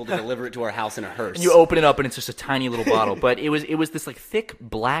 6 people to deliver it to our house in a hearse. And you open it up and it's just a tiny little bottle. But it was this like thick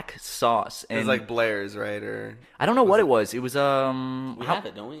black sauce. And It was like Blair's, right? Or I don't know what it was. It was We have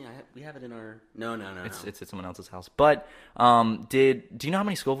it, don't we? We have it in our. No. It's at someone else's house. But do you know how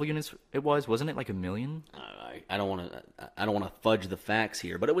many Scoville units it was? Wasn't it like 1 million? I don't want to fudge the facts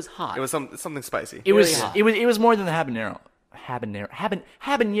here, but it was hot. it was something spicy. It was hot. it was more than the habanero.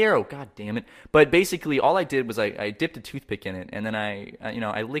 God damn it! But basically, all I did was I dipped a toothpick in it, and then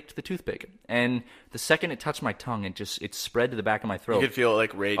I licked the toothpick, and the second it touched my tongue, it spread to the back of my throat. You could feel it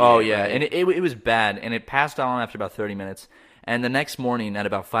like radiate. Oh yeah, right? and it was bad, and it passed on after about 30 minutes. And the next morning at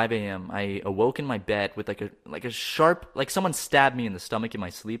about 5 a.m., I awoke in my bed with like a sharp, like someone stabbed me in the stomach in my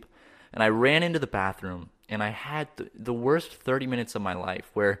sleep, and I ran into the bathroom, and I had the worst 30 minutes of my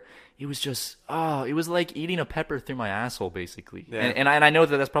life where it was just, it was like eating a pepper through my asshole, basically. Yeah. And I know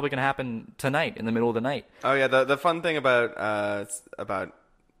that's probably going to happen tonight in the middle of the night. Oh yeah, the fun thing about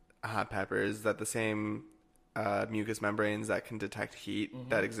hot pepper is that the same mucous membranes that can detect heat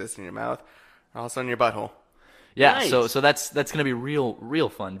that exist in your mouth are also in your butthole. Yeah, Nice. so that's going to be real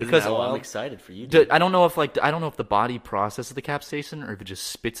fun because I'm excited for you. Dude. I don't know if the body processes the capsaicin or if it just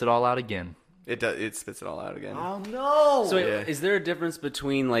spits it all out again. It does. It spits it all out again. Oh no! So is there a difference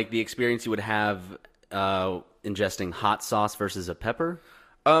between like the experience you would have ingesting hot sauce versus a pepper?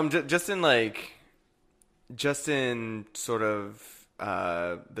 Just in sort of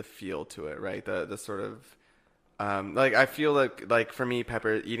the feel to it, right? The sort of like I feel like for me,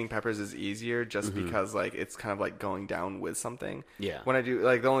 eating peppers is easier just because like it's kind of like going down with something. Yeah. When I do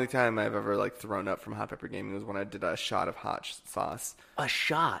like the only time I've ever like thrown up from Hot Pepper Gaming was when I did a shot of hot sauce. A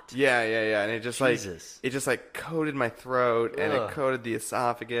shot. Yeah, and it just Jesus. coated my throat and it coated the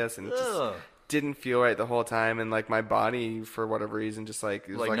esophagus and it just didn't feel right the whole time, and like my body for whatever reason just like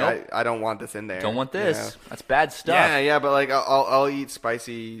it was like nope. I don't want this in there. Don't want this. You know? That's bad stuff. Yeah, but like I'll eat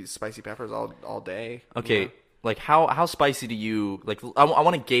spicy peppers all day. Okay. You know? Like how spicy do you like? I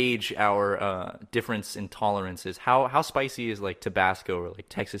want to gauge our difference in tolerances. How spicy is like Tabasco or like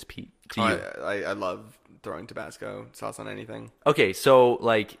Texas Pete to you? I love throwing Tabasco sauce on anything. Okay, so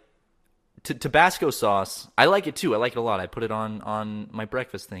like Tabasco sauce, I like it too. I like it a lot. I put it on my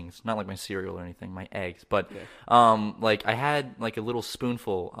breakfast things, not like my cereal or anything, my eggs. But like I had like a little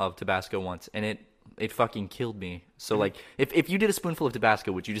spoonful of Tabasco once, and it fucking killed me. So like if you did a spoonful of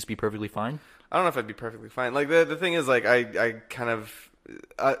Tabasco, would you just be perfectly fine? I don't know if I'd be perfectly fine. Like the thing is, like I kind of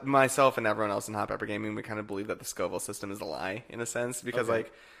myself and everyone else in Hot Pepper Gaming, we kind of believe that the Scoville system is a lie in a sense because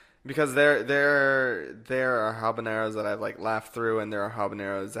because there are habaneros that I've like laughed through, and there are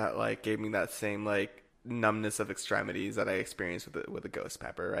habaneros that like gave me that same like numbness of extremities that I experienced with the ghost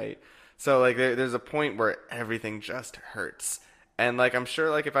pepper, right? So like there's a point where everything just hurts. And like I'm sure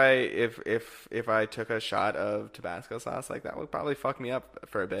like if I took a shot of Tabasco sauce, like that would probably fuck me up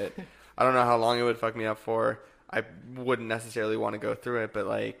for a bit. I don't know how long it would fuck me up for. I wouldn't necessarily want to go through it, but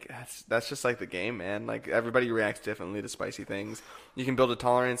like that's just like the game, man. Like everybody reacts differently to spicy things. You can build a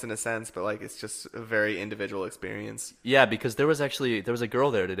tolerance in a sense, but like it's just a very individual experience. Yeah, because there was a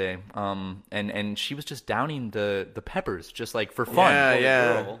girl there today, and she was just downing the peppers just like for fun.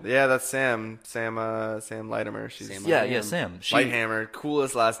 Yeah, that's Sam Lighthammer. She's Sam. Lighthammer,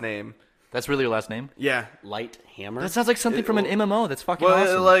 coolest last name. That's really your last name? Yeah. Light Hammer? That sounds like something from an MMO. That's fucking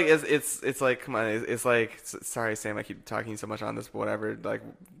awesome. Like it's like, come on, it's like, sorry Sam, I keep talking so much on this, but whatever. Like,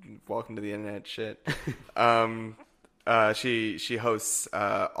 welcome to the internet, shit. She hosts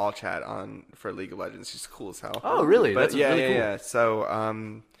All Chat for League of Legends. She's cool as hell. Oh, really? But That's really cool. Yeah.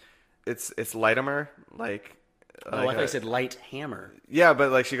 So it's Lighthammer, like. Oh, I thought you said Light Hammer. Yeah,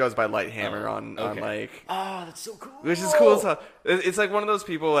 but like she goes by Light Hammer on like. Oh, that's so cool. Which is cool as hell. It's like one of those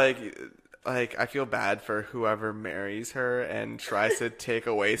people like. like, I feel bad for whoever marries her and tries to take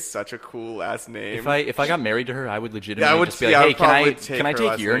away such a cool last name. If I got married to her, I would legitimately just be I like, would hey, probably can I her take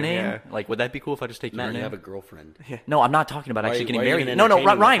last your name? Yeah. Like, would that be cool if I just take Matt, your you name? have a girlfriend. No, I'm not talking about actually why getting are you married. gonna No,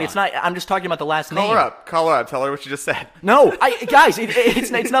 entertain Ryan, that it's not. I'm just talking about the last name. Call her up. Tell her what you just said. No, guys,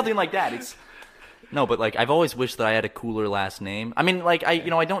 it's nothing like that. It's no, but like I've always wished that I had a cooler last name. I mean, like I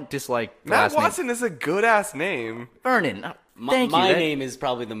don't dislike the Matt last Watson name. is a good ass name. Vernon. Thank My you. name is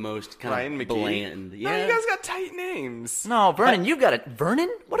probably the most kind Ryan of McGee. bland. Yeah. No, you guys got tight names. No, Vernon, you got it. Vernon?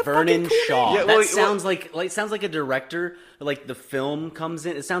 What a Vernon fucking cool Shaw. name. Yeah, That well, sounds like a director. Like the film comes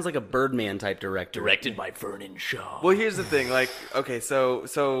in. It sounds like a Birdman type director. Directed by Vernon Shaw. Well, here's the thing. Like, okay,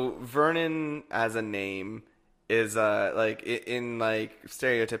 so Vernon as a name is like in like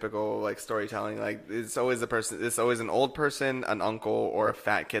stereotypical like storytelling, like it's always an old person, an uncle, or a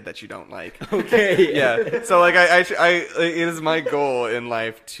fat kid that you don't like. Okay. Yeah. So like I it is my goal in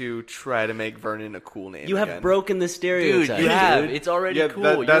life to try to make Vernon a cool name. You have again. broken the Dude, stereotype. you have. dude. It's already Yeah, cool.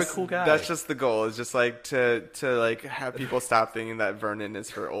 You're a that's cool guy. That's just the goal. Is just like to like have people stop thinking that Vernon is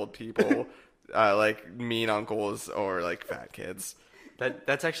for old people, like mean uncles or like fat kids.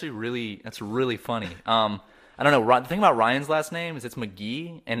 That's actually really funny. I don't know. The thing about Ryan's last name is it's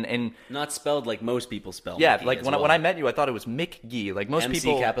McGee, and Not spelled like most people spell. yeah, McGee like as when well. I met you, I thought it was McGee. Like most MC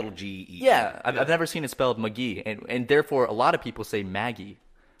people, capital G E. yeah, I've never seen it spelled McGee, and therefore a lot of people say Maggie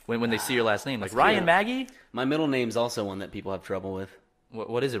when they see your last name. Like Ryan Maggie. My middle name's also one that people have trouble with.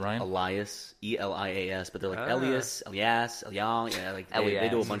 What is it, Ryan? Elias, Elias, but they're like Elias, Elias, Elias. Yeah, like they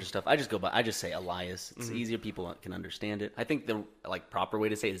do a Elias. bunch of stuff. I just say Elias. It's easier. People can understand it. I think the like proper way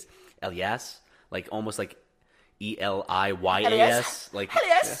to say it is Elias, like almost like Eliyas. Like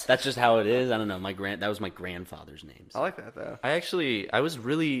that's just how it is. I don't know. That was my grandfather's name. I like that though. I was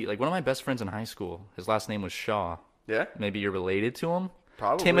really like one of my best friends in high school. His last name was Shaw. Yeah. Maybe you're related to him.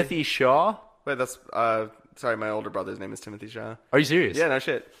 Probably. Timothy Shaw. Wait, that's sorry. My older brother's name is Timothy Shaw. Are you serious? Yeah, no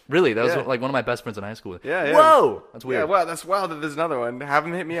shit. Really? That was Yeah. like one of my best friends in high school. Yeah. Whoa, that's weird. Yeah, wow, that's wild that there's another one. Have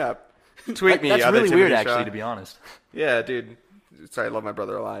him hit me up. Tweet me. That's other really Timothy weird, Shaw. actually, to be honest. Yeah, dude. Sorry, I love my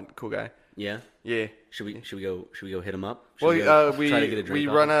brother a lot. Cool guy. Yeah. Yeah. Should we go hit him up? Should Well, go try to get a drink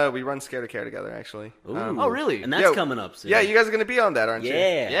off him? we run Scared to Care together actually. Ooh. Oh, really? And that's coming up soon. Yeah, you guys are gonna be on that, aren't you?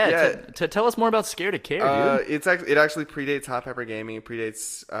 Yeah. Yeah. Tell us more about Scared to Care, dude. It actually predates Hot Pepper Gaming. It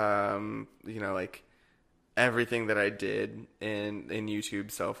predates like everything that I did in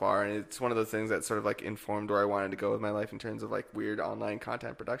YouTube so far, and it's one of those things that sort of like informed where I wanted to go with my life in terms of like weird online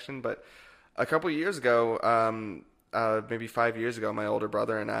content production. But a couple of years ago, maybe 5 years ago, my older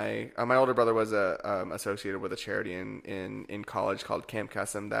brother and I, my older brother was associated with a charity in college called Camp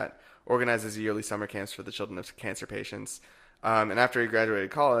Custom that organizes yearly summer camps for the children of cancer patients. And after he graduated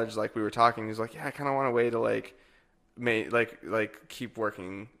college, like we were talking, he was like, "Yeah, I kind of want a way to like keep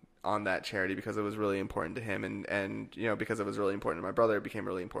working on that charity because it was really important to him, and because it was really important to my brother, it became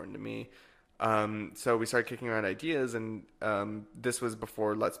really important to me." So we started kicking around ideas, and this was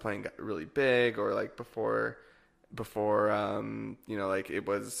before Let's Playing got really big, or like before it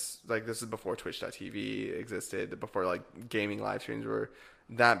was like, this is before Twitch.tv existed, before like gaming live streams were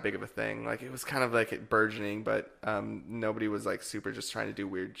that big of a thing. Like it was kind of like burgeoning, but nobody was like super just trying to do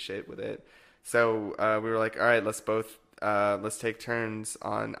weird shit with it. So we were like, all right, let's take turns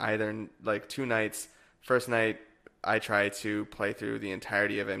on either like 2 nights. First night, I try to play through the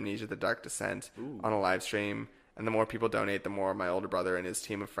entirety of Amnesia: The Dark Descent on a live stream. And the more people donate, the more my older brother and his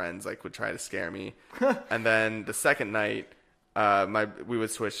team of friends like would try to scare me. And then the second night, we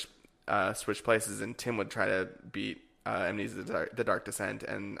would switch places, and Tim would try to beat Amnesia: The Dark Descent,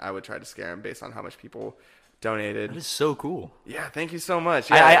 and I would try to scare him based on how much people donated. That is so cool. Yeah, thank you so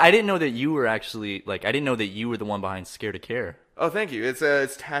much. Yeah. I didn't know that you were actually like I didn't know that you were the one behind Scared to Care. Oh, thank you. It's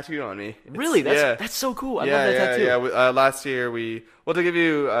tattooed on me. Really? That's so cool. I love that tattoo. Yeah. Last year to give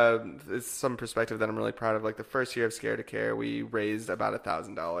you some perspective that I'm really proud of. Like the first year of Scared to Care, we raised about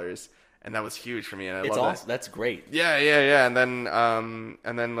 $1,000, and that was huge for me. And I It's love awesome. That's great. Yeah. And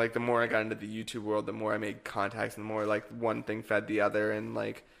then like the more I got into the YouTube world, the more I made contacts, and the more like one thing fed the other, and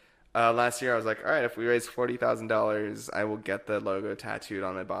like. Last year I was like, all right, if we raise $40,000, I will get the logo tattooed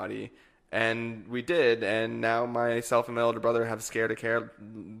on my body. And we did, and now myself and my older brother have the Scared to Care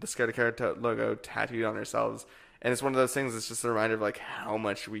logo tattooed on ourselves. And it's one of those things that's just a reminder of like how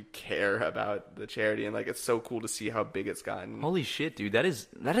much we care about the charity, and like it's so cool to see how big it's gotten. Holy shit, dude. That is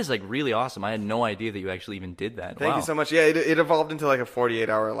like really awesome. I had no idea that you actually even did that. Thank Wow. you so much. Yeah, it evolved into like a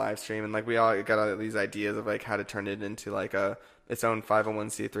 48-hour live stream, and like we all got all these ideas of like how to turn it into like its own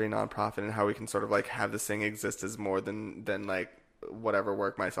 501c3 nonprofit, and how we can sort of like have this thing exist as more than like whatever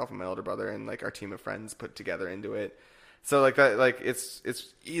work myself and my older brother and like our team of friends put together into it. So like that, like it's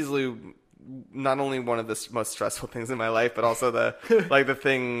easily not only one of the most stressful things in my life, but also the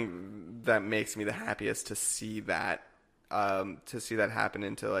thing that makes me the happiest to see that happen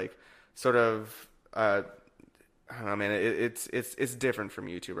into like sort of I don't know, man. It's different from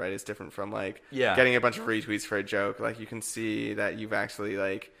YouTube, right? It's different from like getting a bunch of retweets for a joke. Like you can see that you've actually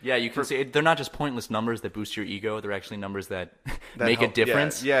like you can see they're not just pointless numbers that boost your ego. They're actually numbers that make a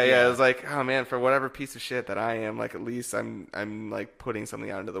difference. Yeah. It was like, oh man, for whatever piece of shit that I am, like at least I'm like putting something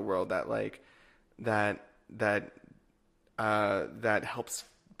out into the world that like that helps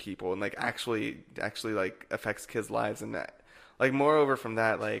people and like actually like affects kids' lives and that. Like moreover from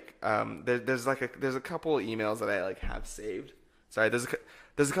that, like there's a couple emails that I like have saved. Sorry, there's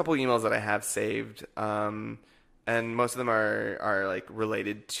a couple emails that I have saved, and most of them are like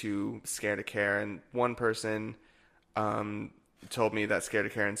related to Scared to Care. And one person told me that Scared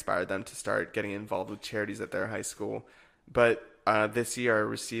to Care inspired them to start getting involved with charities at their high school. But this year I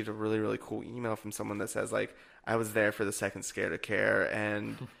received a really, really cool email from someone that says like, I was there for the second Scared to Care,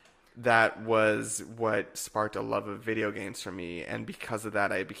 and that was what sparked a love of video games for me, and because of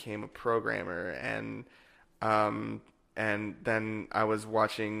that I became a programmer, and then I was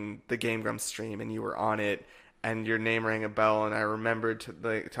watching the Game Grumps stream and you were on it and your name rang a bell, and I remembered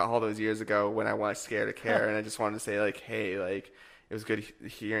to all those years ago when I watched Scared to Care, and I just wanted to say like, hey, like it was good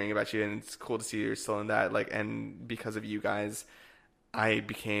hearing about you, and it's cool to see you're still in that, like, and because of you guys I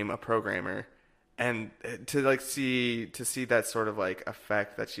became a programmer. And to see that sort of like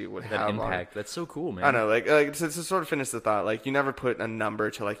effect that you would have that impact, that's so cool, man. I don't know, like to sort of finish the thought, like you never put a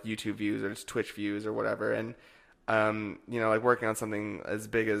number to like YouTube views or Twitch views or whatever, and like working on something as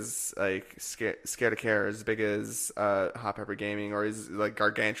big as like Scared to Care, as big as Hot Pepper Gaming, or as like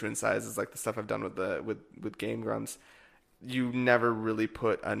gargantuan sizes like the stuff I've done with Game Grumps, you never really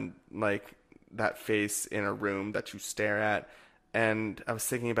put like that face in a room that you stare at. And I was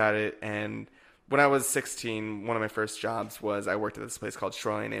thinking about it, and when I was 16, one of my first jobs was I worked at this place called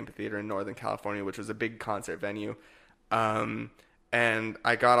Shoreline Amphitheater in Northern California, which was a big concert venue. And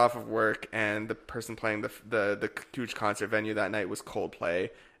I got off of work, and the person playing the huge concert venue that night was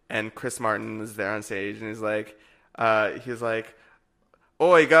Coldplay. And Chris Martin was there on stage, and he's like, "Oi,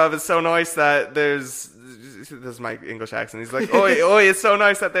 Gov, it's so nice that there's..." This is my English accent. He's like, "Oi, it's so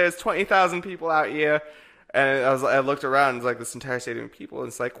nice that there's 20,000 people out here." And I looked around, it's like this entire stadium of people, and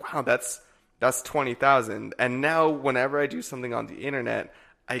it's like, wow, that's 20,000. And now whenever I do something on the internet,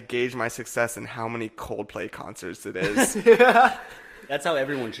 I gauge my success in how many Coldplay concerts it is. That's how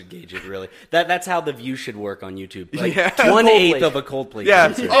everyone should gauge it, really. That's how the view should work on YouTube. Like, yeah. 1/8 of a Coldplay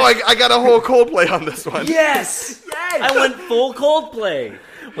concert. Oh, I got a whole Coldplay on this one. Yes! I went full Coldplay.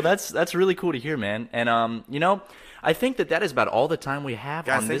 Well, that's really cool to hear, man. And, I think that is about all the time we have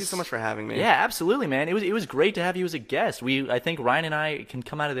on this. Guys, thank you so much for having me. Yeah, absolutely, man. It was great to have you as a guest. I think Ryan and I can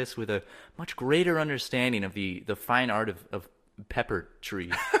come out of this with a much greater understanding of the fine art of pepper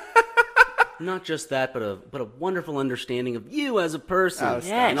tree. Not just that, but a wonderful understanding of you as a person. Oh, yes.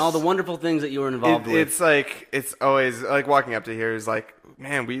 And all the wonderful things that you were involved with. It's always like walking up to here is like,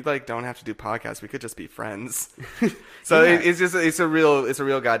 man, we like don't have to do podcasts. We could just be friends. So yeah. It's a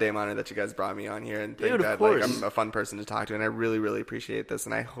real goddamn honor that you guys brought me on here, and think that like I'm a fun person to talk to, and I really, really appreciate this,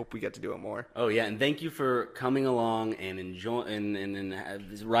 and I hope we get to do it more. Oh yeah, and thank you for coming along and enjoying and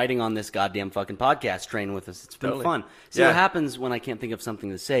riding on this goddamn fucking podcast train with us. It's been fun. See what happens when I can't think of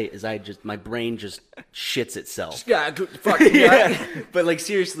something to say is my brain just shits itself. Yeah, fucking yeah. But like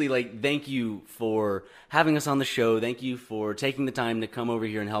seriously, like thank you for having us on the show. Thank you for taking the time to come over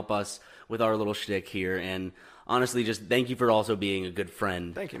here and help us with our little shtick here. And honestly, just thank you for also being a good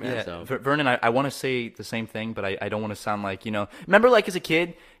friend. Thank you, man. Yeah. So. Vernon, I want to say the same thing, but I don't want to sound like, remember like as a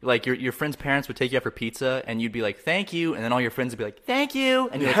kid, like your friend's parents would take you out for pizza and you'd be like, thank you. And then all your friends would be like, thank you.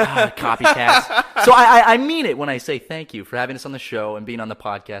 And you're like, copycats. So I mean it when I say thank you for having us on the show and being on the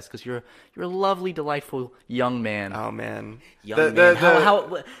podcast, because you're a lovely, delightful young man. Oh, man. Young man.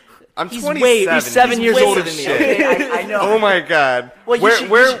 How I'm he's 27. He's 7 years way older than me. Okay, I know. Oh my god. Well,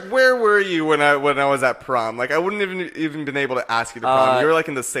 where were you when I was at prom? Like I wouldn't even been able to ask you to prom. You were like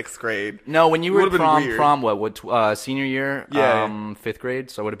in the 6th grade. No, when you were at prom, what senior year? Yeah. 5th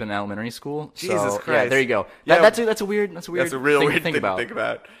grade. So I would have been in elementary school. Jesus Christ. Yeah, there you go. Yeah. That's a weird That's a thing real weird to think about. To think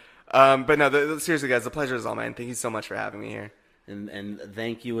about. But no, seriously, guys, the pleasure is all mine. Thank you so much for having me here. And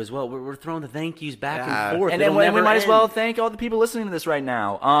thank you as well. We're throwing the thank yous back and forth. And we might as well thank all the people listening to this right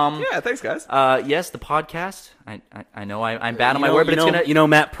now. Yeah, thanks, guys. Yes, the podcast. I know I'm bad on my word, but it's gonna.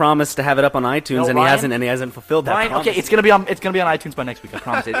 Matt promised to have it up on iTunes, and Ryan, he hasn't fulfilled that. Ryan, promise. okay, it's gonna be on iTunes by next week. I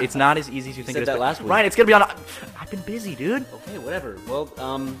promise. It's not as easy as you think it is. That last week. Ryan, it's gonna be on. I've been busy, dude. Okay, whatever. Well,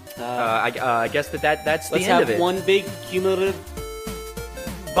 I guess that's the end of it. Let's have one big cumulative.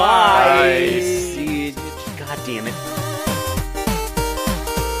 Bye. See